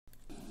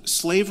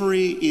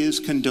Slavery is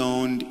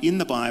condoned in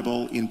the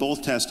Bible, in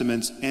both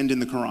Testaments, and in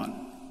the Quran.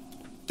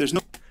 There's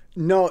no...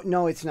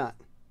 No, it's not.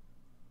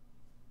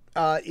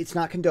 It's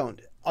not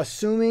condoned.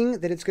 Assuming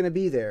that it's going to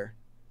be there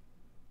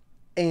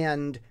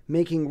and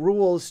making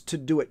rules to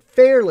do it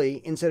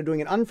fairly instead of doing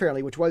it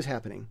unfairly, which was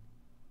happening,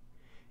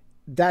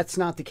 that's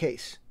not the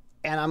case.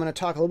 And I'm going to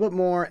talk a little bit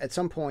more at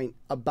some point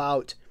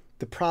about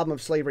the problem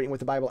of slavery and what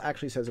the Bible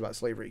actually says about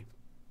slavery.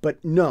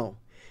 But no,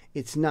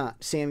 it's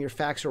not. Sam, your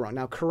facts are wrong.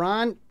 Now,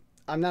 Quran,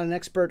 I'm not an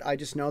expert. I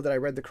just know that I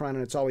read the Quran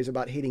and it's always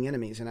about hating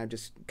enemies, and I've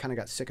just kind of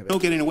got sick of it. No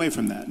getting away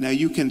from that. Now,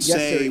 you can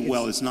say, sir,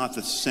 well, it's not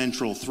the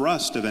central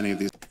thrust of any of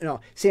these. No,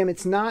 Sam,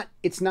 it's not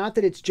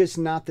that it's just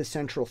not the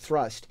central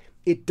thrust.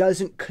 It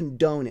doesn't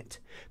condone it.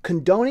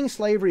 Condoning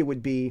slavery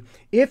would be,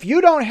 if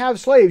you don't have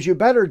slaves, you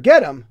better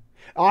get them.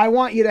 I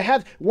want you to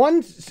have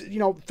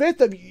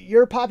fifth of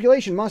your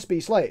population must be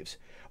slaves.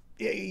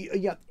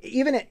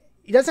 Even it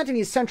doesn't have to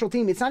be a central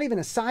theme. It's not even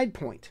a side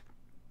point.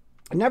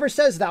 It never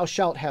says thou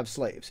shalt have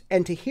slaves.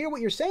 And to hear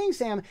what you're saying,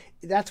 Sam,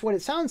 that's what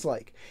it sounds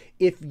like.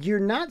 If you're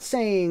not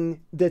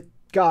saying that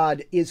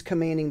God is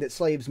commanding that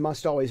slaves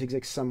must always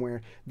exist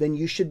somewhere, then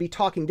you should be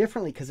talking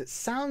differently, because it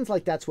sounds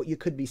like that's what you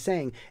could be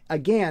saying.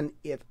 Again,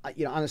 if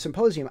on a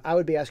symposium, I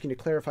would be asking you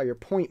to clarify your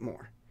point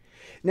more.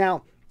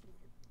 Now,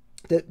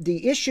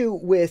 the issue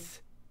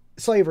with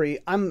slavery,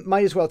 I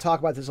might as well talk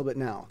about this a little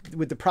bit now,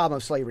 with the problem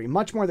of slavery.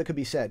 Much more that could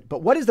be said.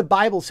 But what does the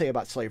Bible say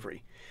about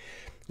slavery?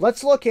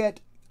 Let's look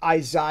at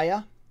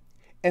Isaiah,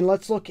 and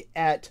let's look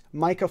at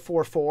Micah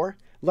 4:4.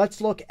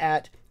 Let's look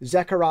at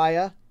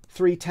Zechariah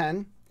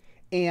 3:10.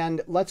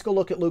 And let's go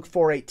look at Luke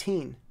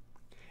 4:18.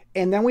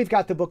 And then we've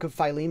got the book of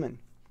Philemon.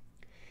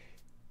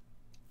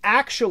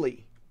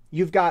 Actually,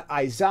 you've got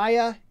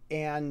Isaiah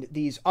and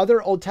these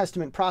other Old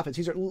Testament prophets.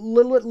 These are a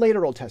little bit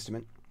later Old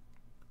Testament.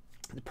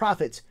 The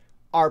prophets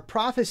are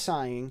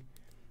prophesying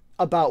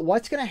about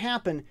what's going to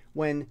happen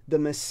when the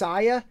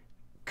Messiah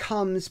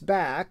comes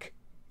back,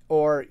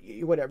 or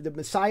whatever. The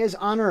Messiah's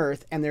on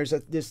earth, and there's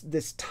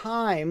this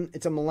time,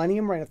 it's a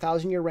millennium reign,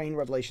 1,000-year reign,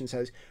 Revelation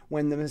says,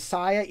 when the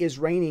Messiah is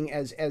reigning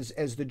as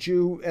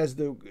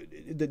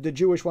the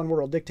Jewish one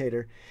world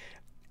dictator,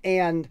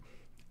 and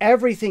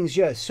everything's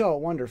just so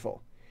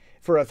wonderful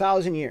for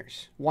 1,000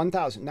 years.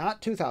 1,000,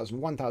 not 2,000,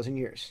 1,000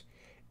 years.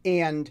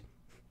 And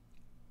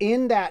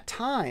in that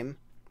time,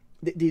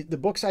 the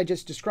books I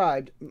just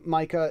described,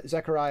 Micah,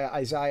 Zechariah,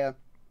 Isaiah,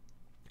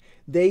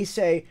 they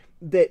say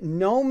that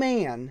no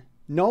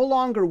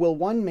longer will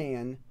one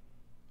man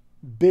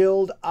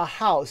build a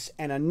house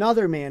and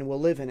another man will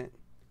live in it.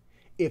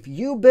 If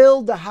you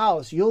build the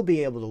house, you'll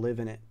be able to live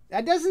in it.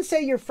 That doesn't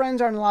say your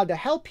friends aren't allowed to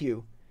help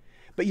you,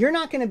 but you're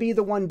not going to be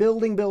the one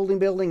building.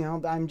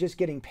 Oh, I'm just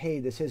getting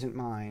paid. This isn't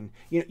mine.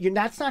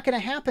 That's not going to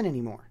happen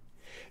anymore.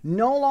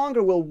 No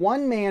longer will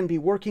one man be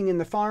working in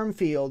the farm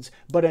fields,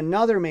 but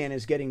another man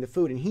is getting the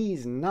food, and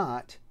he's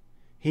not.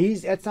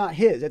 That's not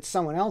his. It's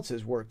someone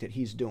else's work that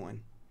he's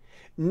doing.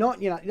 No,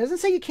 it doesn't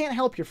say you can't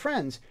help your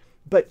friends,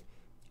 but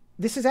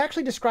this is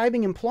actually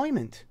describing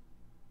employment.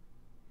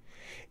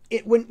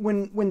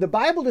 When the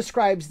Bible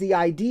describes the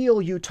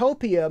ideal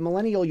utopia,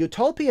 millennial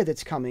utopia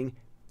that's coming,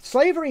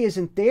 slavery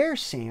isn't there,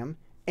 Sam,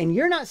 and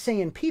you're not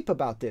saying peep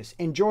about this.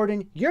 And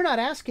Jordan, you're not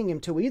asking him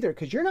to either,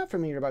 because you're not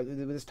familiar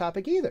with this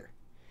topic either.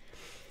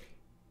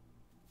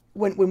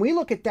 When we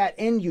look at that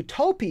end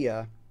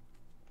utopia,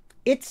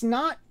 it's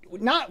not,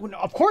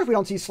 of course we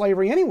don't see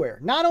slavery anywhere.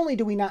 Not only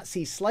do we not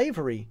see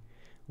slavery,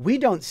 we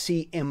don't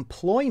see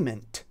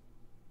employment.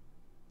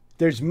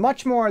 There's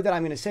much more that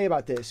I'm going to say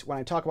about this when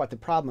I talk about the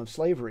problem of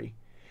slavery.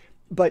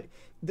 But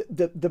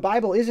the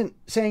Bible isn't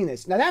saying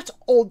this. Now that's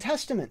Old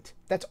Testament.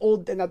 That's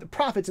old. Now the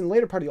prophets in the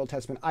later part of the Old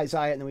Testament,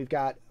 Isaiah, and then we've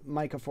got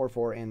Micah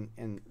 4:4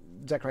 and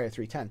Zechariah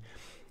 3:10.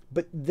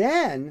 But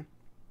then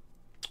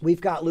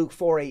we've got Luke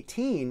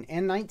 4:18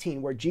 and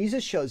 19, where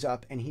Jesus shows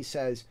up and he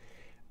says,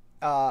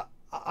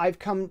 I've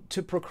come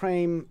to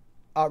proclaim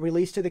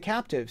release to the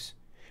captives,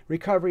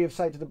 recovery of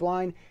sight to the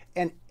blind,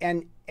 and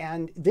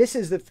this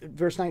is the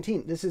verse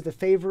 19. This is the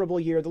favorable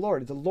year of the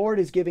Lord. The Lord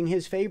is giving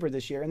his favor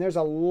this year, and there's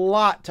a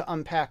lot to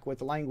unpack with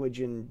the language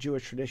and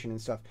Jewish tradition and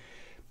stuff.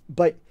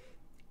 But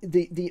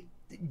the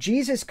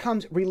Jesus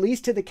comes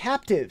released to the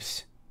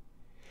captives.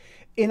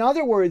 In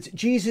other words,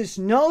 Jesus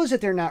knows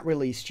that they're not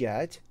released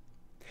yet.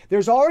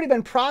 There's already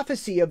been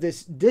prophecy of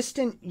this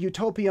distant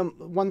utopia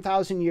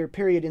 1,000-year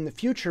period in the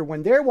future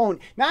when there won't,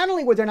 not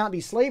only would there not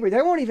be slavery,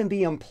 there won't even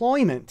be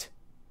employment.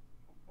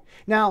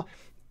 Now,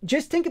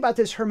 just think about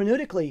this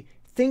hermeneutically,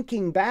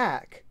 thinking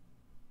back.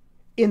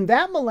 In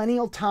that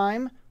millennial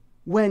time,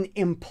 when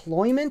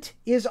employment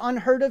is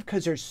unheard of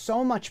because there's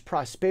so much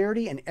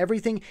prosperity and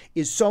everything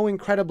is so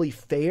incredibly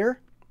fair,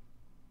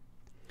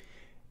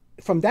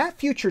 from that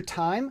future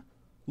time,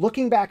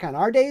 looking back on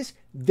our days,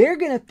 they're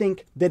going to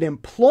think that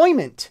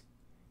employment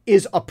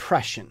is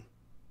oppression.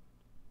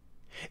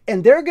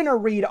 And they're going to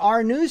read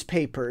our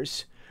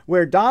newspapers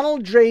where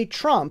Donald J.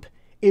 Trump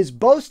is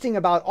boasting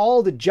about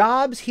all the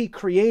jobs he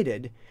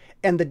created,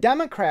 and the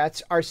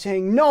Democrats are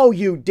saying, no,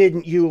 you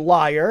didn't, you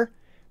liar.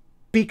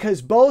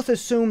 because both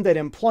assume that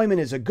employment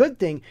is a good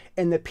thing,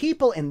 and the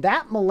people in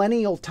that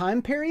millennial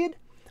time period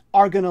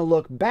are going to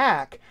look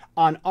back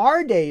on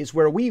our days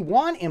where we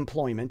want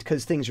employment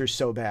because things are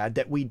so bad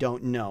that we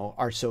don't know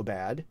are so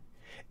bad.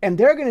 And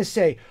they're going to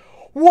say,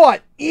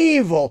 what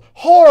evil,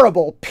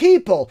 horrible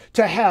people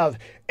to have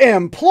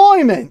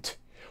employment.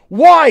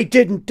 Why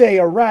didn't they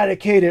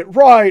eradicate it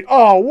right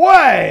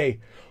away?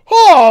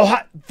 Oh,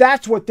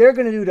 that's what they're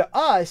going to do to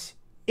us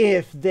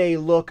if they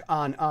look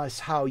on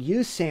us how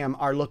you, Sam,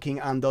 are looking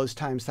on those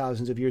times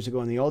thousands of years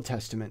ago in the Old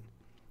Testament.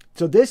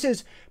 So this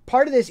is,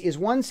 part of this is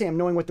one, Sam,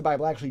 knowing what the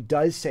Bible actually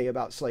does say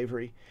about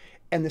slavery.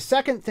 And the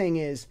second thing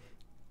is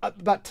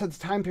about the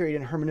time period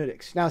in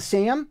hermeneutics. Now,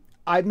 Sam,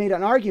 I've made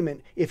an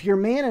argument. If you're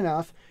man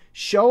enough,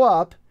 show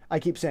up. I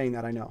keep saying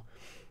that, I know.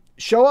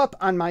 Show up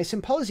on my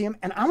symposium,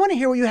 and I want to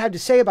hear what you have to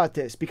say about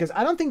this, because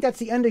I don't think that's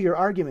the end of your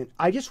argument.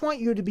 I just want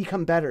you to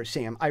become better,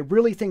 Sam. I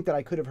really think that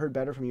I could have heard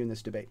better from you in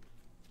this debate.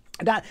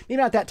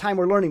 Maybe not that time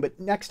we're learning, but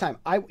next time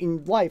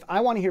in life,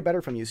 I want to hear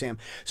better from you, Sam.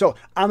 So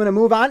I'm going to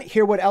move on,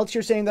 hear what else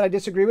you're saying that I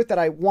disagree with, that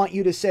I want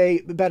you to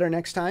say better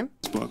next time.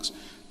 Books.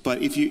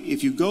 But if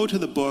you go to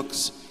the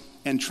books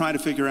and try to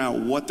figure out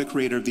what the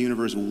creator of the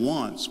universe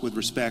wants with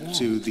respect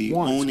to the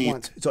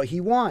owning. So he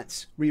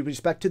wants, with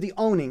respect to the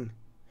owning.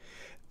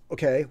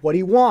 Okay, what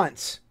he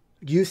wants.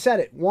 You said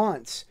it,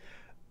 wants.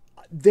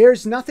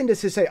 There's nothing to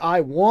say,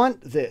 I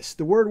want this.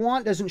 The word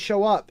want doesn't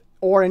show up,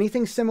 or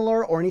anything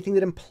similar, or anything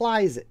that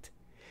implies it.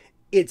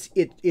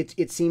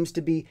 It seems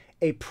to be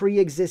a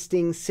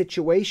pre-existing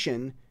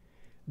situation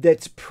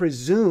that's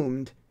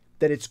presumed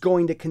that it's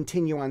going to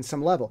continue on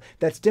some level.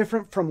 That's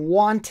different from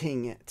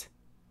wanting it.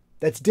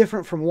 That's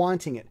different from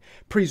wanting it.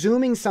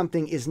 Presuming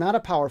something is not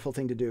a powerful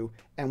thing to do,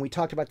 and we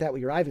talked about that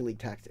with your Ivy League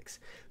tactics.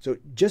 So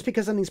just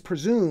because something's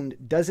presumed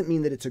doesn't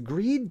mean that it's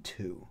agreed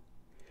to,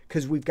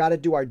 because we've got to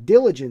do our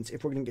diligence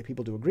if we're going to get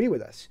people to agree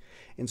with us.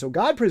 And so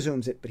God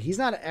presumes it, but he's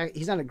not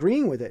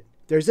agreeing with it.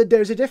 There's a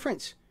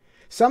difference.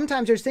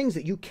 Sometimes there's things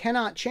that you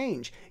cannot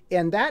change,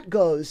 and that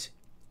goes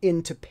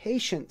into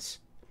patience.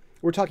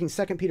 We're talking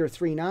 2 Peter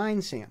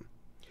 3:9, Sam,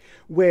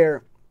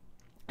 where,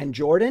 and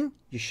Jordan,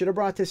 you should have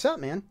brought this up,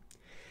 man.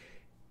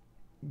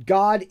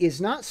 God is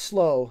not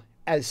slow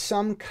as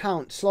some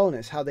count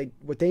slowness,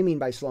 what they mean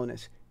by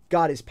slowness.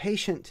 God is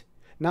patient,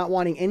 not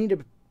wanting any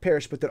to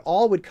perish, but that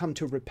all would come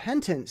to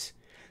repentance,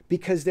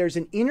 because there's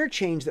an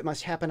interchange that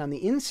must happen on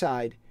the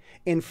inside.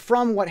 And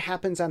from what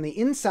happens on the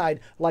inside,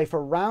 life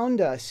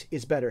around us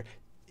is better.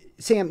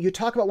 Sam, you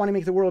talk about wanting to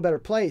make the world a better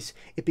place.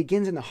 It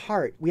begins in the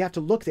heart. We have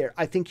to look there.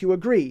 I think you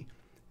agree.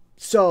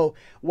 So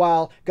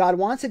while God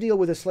wants to deal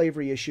with a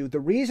slavery issue, the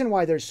reason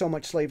why there's so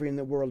much slavery in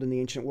the world, in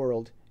the ancient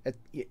world,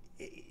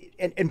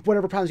 and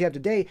whatever problems you have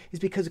today, is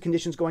because of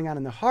conditions going on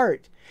in the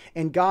heart.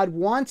 And God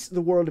wants the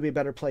world to be a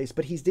better place,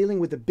 but he's dealing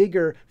with the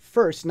bigger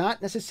first,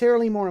 not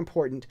necessarily more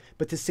important,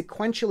 but the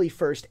sequentially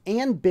first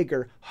and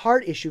bigger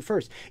heart issue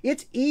first.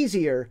 It's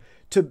easier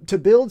to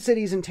build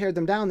cities and tear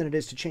them down than it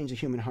is to change the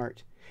human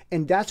heart.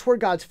 And that's where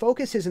God's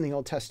focus is in the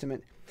Old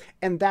Testament.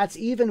 And that's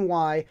even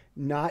why,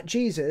 not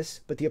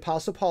Jesus, but the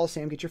Apostle Paul,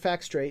 Sam, get your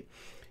facts straight.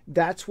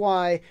 That's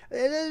why,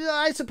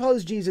 I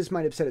suppose Jesus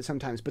might have said it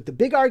sometimes, but the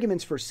big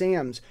arguments for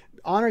Sam's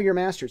honor your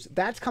masters,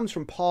 that comes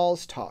from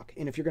Paul's talk.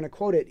 And if you're going to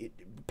quote it,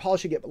 Paul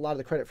should get a lot of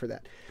the credit for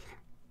that.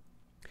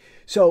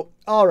 So,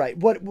 all right,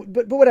 but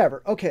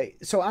whatever. Okay,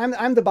 so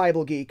I'm the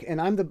Bible geek,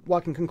 and I'm the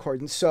walking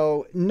concordance,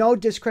 so no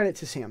discredit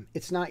to Sam.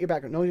 It's not your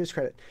background, no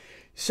discredit.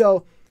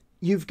 So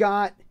you've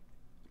got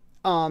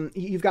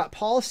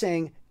Paul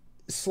saying,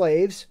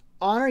 slaves,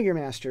 honor your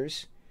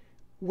masters.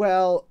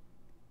 Well,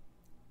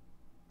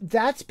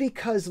 that's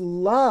because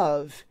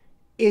love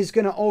is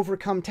going to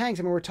overcome tanks.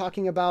 I mean, we're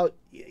talking about,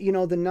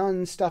 the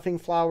nuns stuffing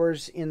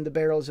flowers in the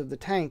barrels of the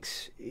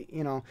tanks,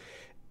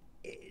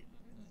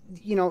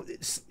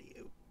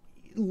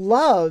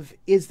 love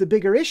is the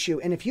bigger issue.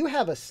 And if you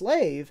have a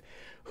slave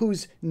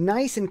who's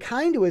nice and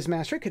kind to his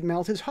master, it could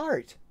melt his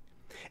heart.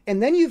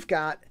 And then you've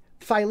got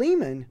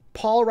Philemon.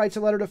 Paul writes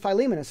a letter to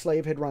Philemon. A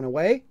slave had run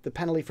away. The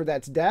penalty for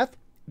that's death.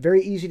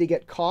 Very easy to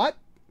get caught.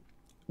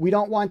 We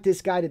don't want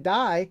this guy to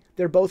die.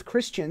 They're both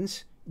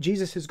Christians.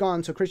 Jesus is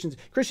gone, so Christians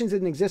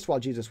didn't exist while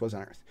Jesus was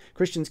on earth.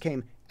 Christians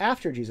came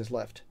after Jesus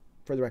left,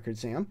 for the record,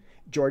 Sam.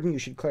 Jordan, you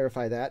should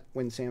clarify that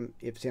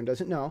if Sam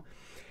doesn't know.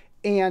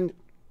 And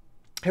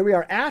here we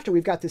are after.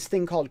 We've got this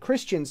thing called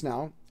Christians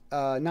now,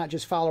 not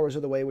just followers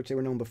of the way, which they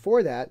were known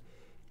before that.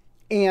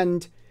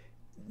 And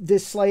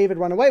this slave had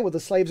run away. Well, the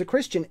slave's a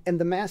Christian,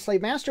 and the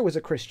slave master was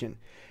a Christian.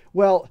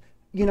 Well,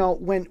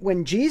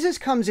 when Jesus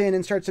comes in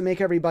and starts to make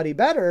everybody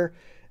better,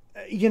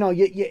 you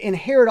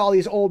inherit all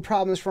these old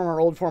problems from our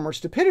old former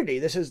stupidity.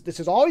 This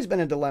has always been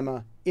a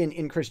dilemma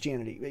in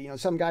Christianity.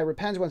 Some guy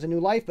repents, wants a new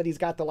life, but he's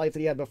got the life that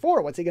he had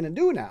before. What's he going to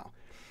do now?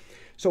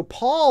 So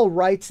Paul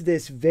writes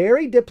this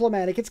very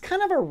diplomatic. It's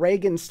kind of a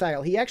Reagan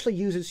style. He actually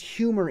uses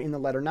humor in the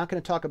letter. Not going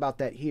to talk about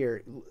that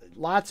here.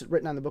 Lots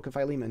written on the book of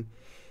Philemon.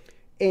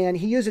 And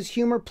he uses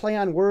humor, play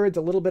on words,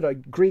 a little bit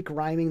of Greek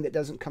rhyming that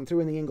doesn't come through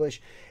in the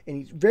English. And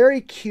he's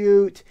very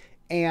cute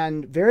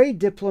and very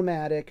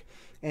diplomatic.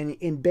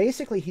 And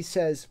basically he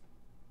says,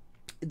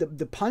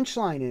 the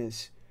punchline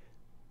is,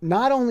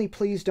 not only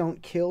please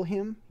don't kill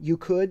him, you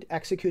could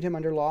execute him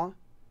under law.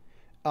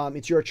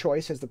 It's your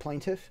choice as the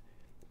plaintiff.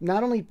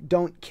 Not only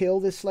don't kill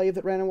this slave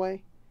that ran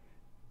away,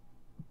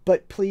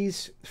 but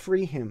please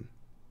free him.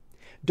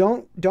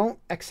 Don't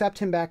accept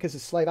him back as a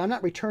slave. I'm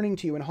not returning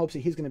to you in hopes that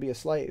he's going to be a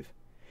slave.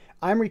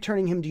 I'm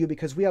returning him to you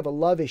because we have a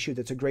love issue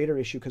that's a greater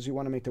issue, because we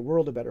want to make the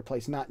world a better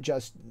place, not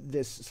just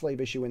this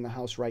slave issue in the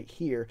house right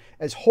here.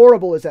 As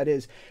horrible as that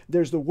is,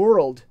 there's the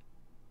world.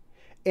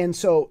 And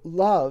so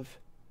love,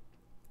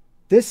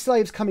 this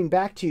slave's coming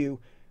back to you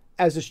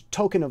as a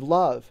token of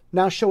love.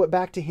 Now show it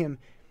back to him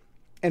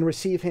and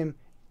receive him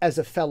as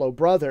a fellow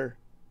brother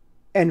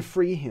and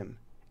free him.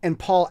 And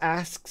Paul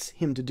asks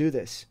him to do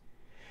this.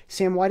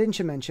 Sam, why didn't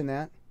you mention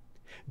that?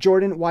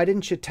 Jordan, why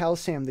didn't you tell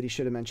Sam that he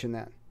should have mentioned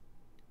that?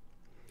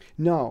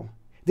 No,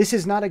 this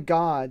is not a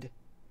God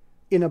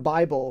in a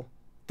Bible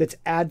that's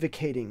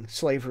advocating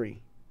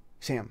slavery,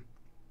 Sam.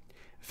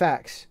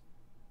 Facts.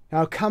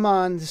 Now come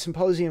on the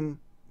Symposium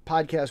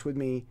podcast with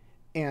me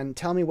and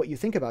tell me what you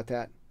think about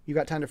that. You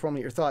got time to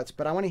formulate your thoughts,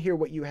 but I want to hear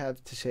what you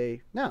have to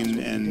say now.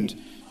 And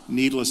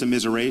needless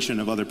immiseration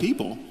of other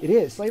people. It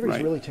is. Slavery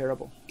is really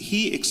terrible.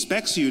 He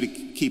expects you to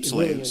keep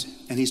slaves,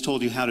 and he's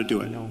told you how to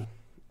do it. No,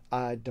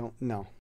 I don't know.